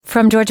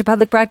From Georgia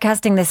Public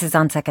Broadcasting, this is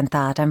On Second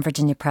Thought. I'm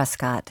Virginia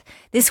Prescott.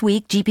 This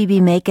week, GPB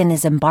Macon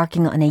is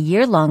embarking on a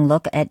year-long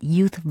look at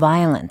youth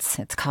violence,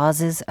 its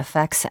causes,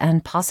 effects,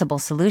 and possible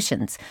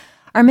solutions.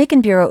 Our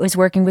Macon Bureau is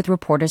working with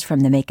reporters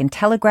from the Macon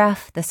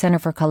Telegraph, the Center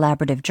for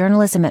Collaborative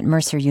Journalism at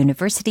Mercer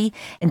University,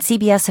 and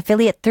CBS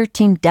affiliate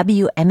 13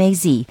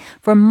 WMAZ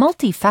for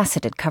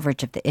multifaceted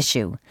coverage of the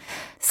issue.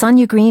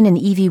 Sonia Green and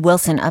Evie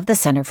Wilson of the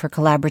Center for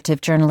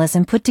Collaborative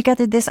Journalism put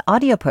together this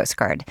audio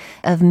postcard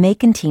of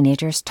Macon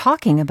teenagers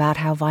talking about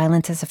how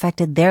violence has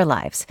affected their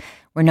lives.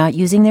 We're not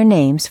using their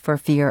names for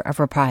fear of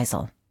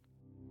reprisal.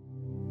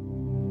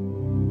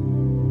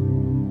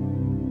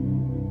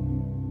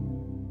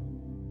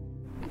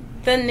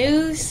 The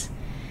news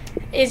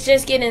is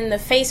just getting the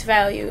face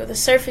value, the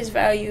surface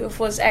value of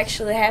what's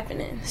actually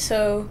happening.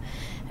 So,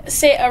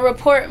 say a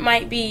report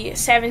might be a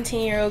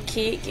 17-year-old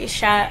kid gets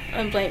shot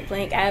on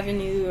blank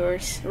avenue or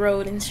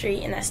road and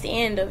street, and that's the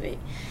end of it.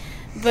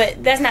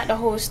 But that's not the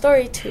whole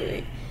story to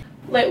it.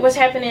 Like, what's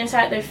happening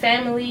inside their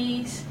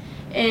families,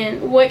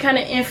 and what kind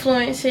of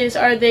influences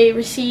are they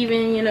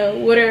receiving? You know,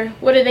 what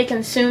are they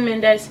consuming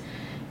that's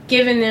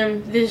giving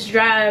them this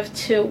drive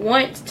to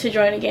want to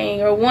join a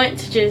gang or want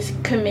to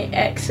just commit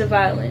acts of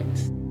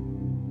violence.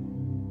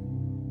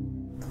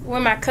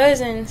 When my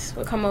cousins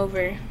would come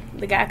over,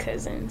 the guy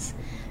cousins,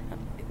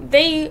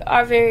 they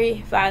are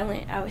very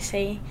violent, I would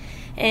say.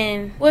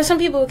 And some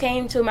people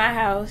came to my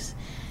house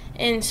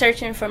and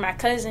searching for my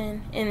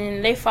cousin, and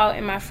then they fought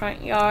in my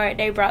front yard.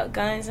 They brought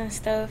guns and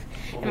stuff,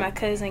 and my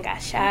cousin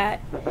got shot.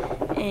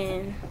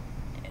 And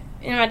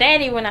my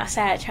daddy went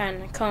outside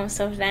trying to calm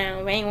stuff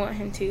down, but I ain't want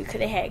him to because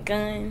they had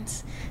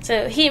guns.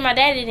 So my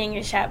daddy didn't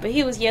get shot, but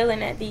he was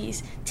yelling at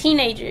these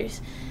teenagers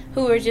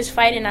who were just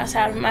fighting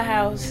outside of my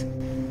house.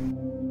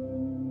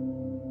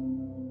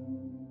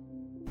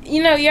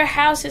 You know, your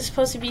house is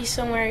supposed to be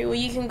somewhere where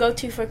you can go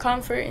to for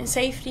comfort and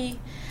safety.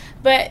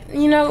 But,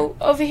 you know,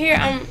 over here,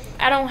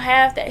 I don't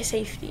have that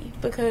safety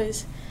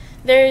because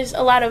there's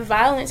a lot of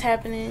violence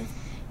happening.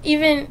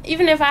 Even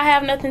if I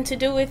have nothing to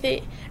do with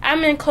it,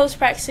 I'm in close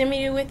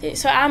proximity with it,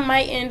 so I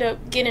might end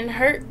up getting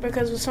hurt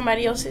because of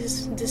somebody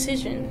else's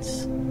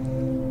decisions.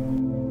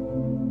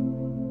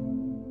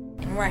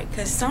 Right,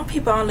 because some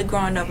people only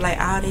growing up,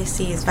 like, all they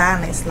see is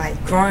violence.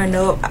 Like, growing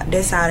up,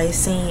 that's all they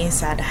see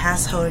inside the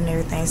household and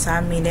everything. So,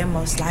 I mean, they're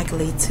most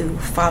likely to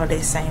follow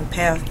that same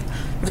path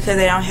because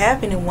they don't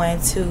have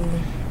anyone to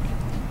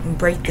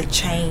break the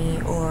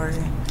chain or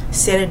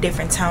set a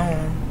different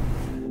tone.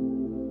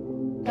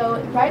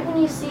 So right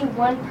when you see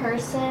one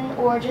person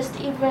or just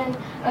even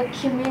a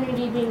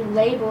community being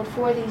labeled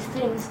for these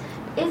things,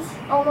 it's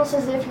almost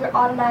as if you're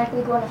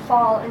automatically going to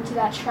fall into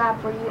that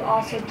trap where you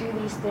also do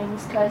these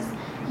things because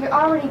you're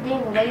already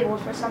being labeled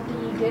for something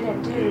you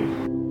didn't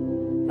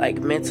do. Like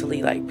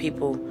mentally, like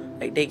people,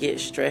 like they get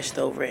stressed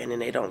over it and then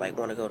they don't like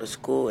want to go to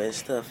school and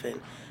stuff,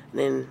 and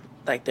then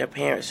like their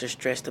parents are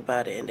stressed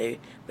about it and they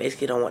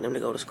basically don't want them to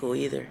go to school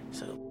either,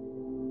 so.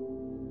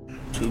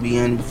 To be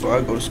honest, before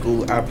I go to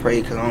school, I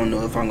pray because I don't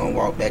know if I'm going to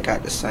walk back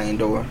out the same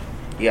door.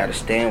 You got to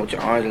stand with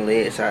your arms and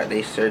legs out.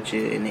 They search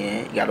you, and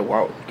then you got to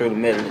walk through the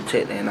metal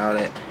detector and all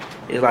that.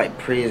 It's like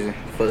prison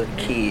for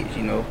kids,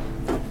 you know.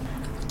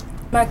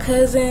 My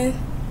cousin,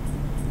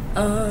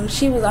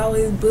 she was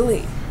always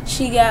bullied.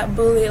 She got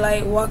bullied,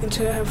 like, walking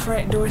to her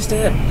front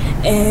doorstep,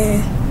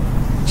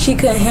 and she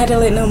couldn't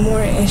handle it no more,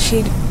 and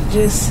she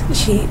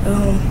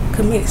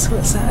committed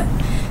suicide.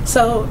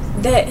 So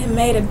that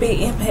made a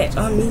big impact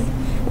on me,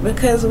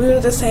 because we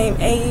were the same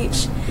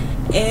age,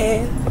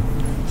 and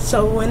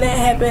so when that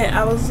happened,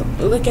 I was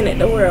looking at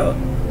the world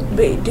a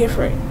bit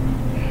different.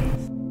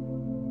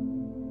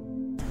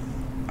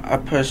 I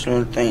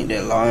personally think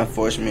that law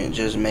enforcement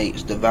just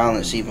makes the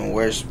violence even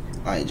worse,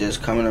 like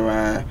just coming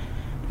around,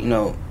 you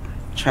know,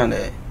 trying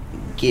to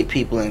get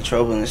people in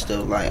trouble and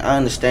stuff. Like, I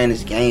understand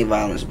it's gang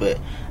violence, but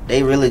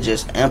they really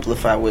just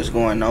amplify what's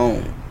going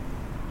on.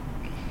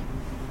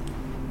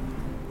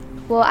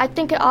 Well, I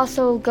think it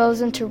also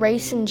goes into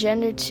race and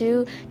gender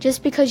too.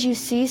 Just because you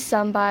see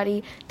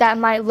somebody that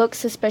might look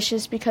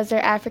suspicious because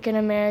they're African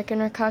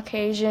American or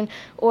Caucasian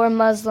or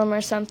Muslim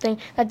or something,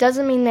 that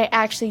doesn't mean they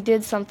actually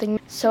did something.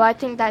 So I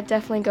think that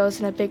definitely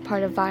goes in a big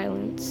part of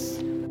violence.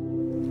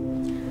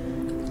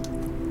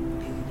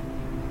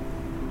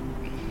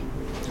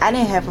 I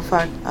didn't have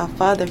a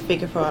father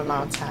figure for a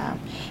long time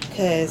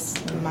because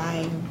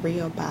my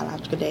real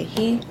biological dad,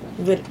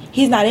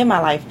 he's not in my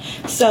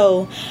life.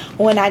 So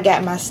when I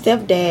got my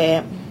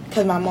stepdad,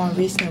 because my mom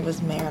recently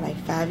was married like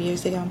 5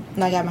 years ago,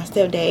 and I got my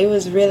stepdad, it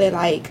was really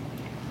like,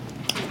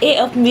 it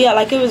opened me up,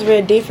 like it was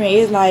real different.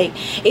 It's like,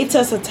 it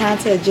took some time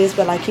to adjust,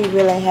 but like you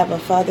really have a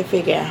father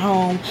figure at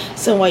home,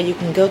 somewhere you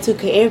can go to,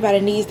 because everybody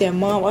needs their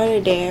mom or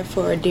their dad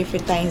for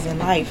different things in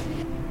life.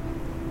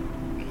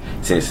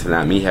 Since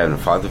not me having a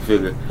father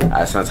figure,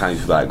 I sometimes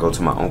used to like go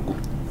to my uncle,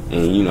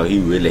 and you know, he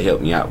really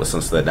helped me out with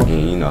some stuff,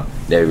 and you know,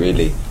 that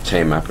really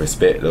changed my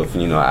perspective.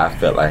 You know, I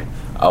felt like,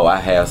 oh, I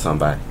have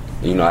somebody.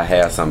 You know, I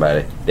have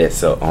somebody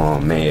that's a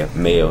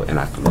male, and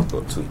I can look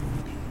up to.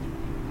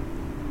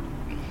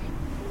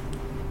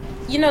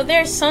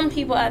 there are some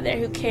people out there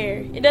who care.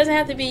 It doesn't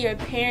have to be your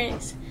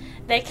parents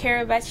that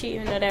care about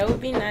you, that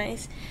would be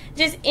nice.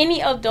 Just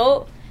any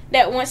adult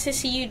that wants to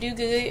see you do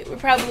good would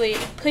probably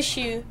push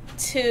you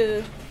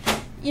to,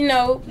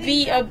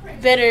 be a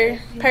better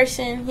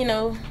person,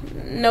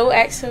 no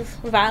acts of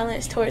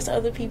violence towards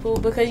other people,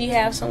 because you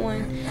have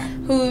someone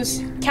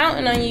who's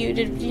counting on you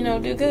to,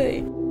 do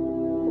good.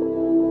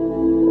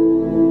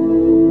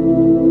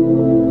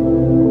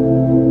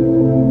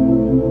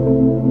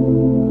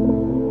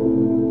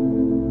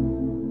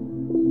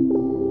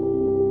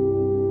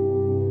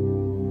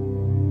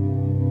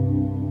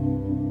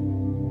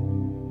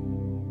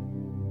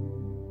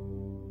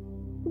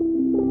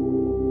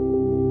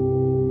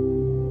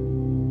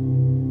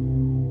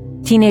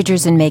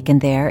 Teenagers in Macon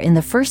there in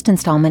the first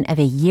installment of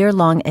a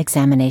year-long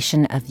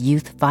examination of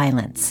youth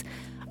violence.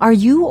 Are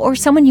you or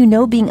someone you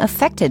know being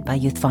affected by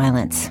youth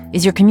violence?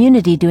 Is your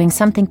community doing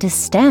something to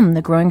stem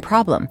the growing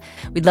problem?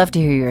 We'd love to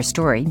hear your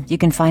story. You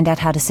can find out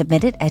how to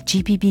submit it at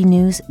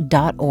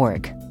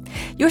gpbnews.org.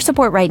 Your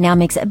support right now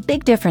makes a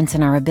big difference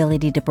in our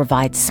ability to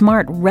provide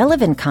smart,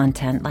 relevant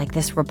content like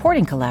this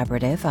reporting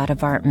collaborative out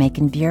of our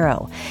Macon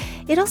Bureau.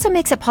 It also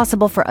makes it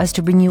possible for us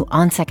to bring you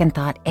On Second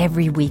Thought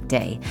every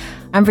weekday.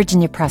 I'm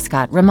Virginia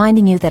Prescott,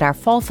 reminding you that our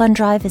Fall Fund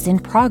Drive is in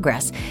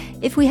progress.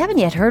 If we haven't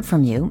yet heard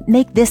from you,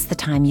 make this the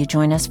time you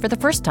join us for the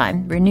first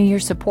time, renew your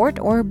support,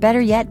 or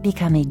better yet,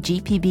 become a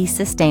GPB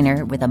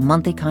sustainer with a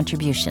monthly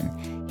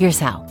contribution. Here's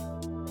how.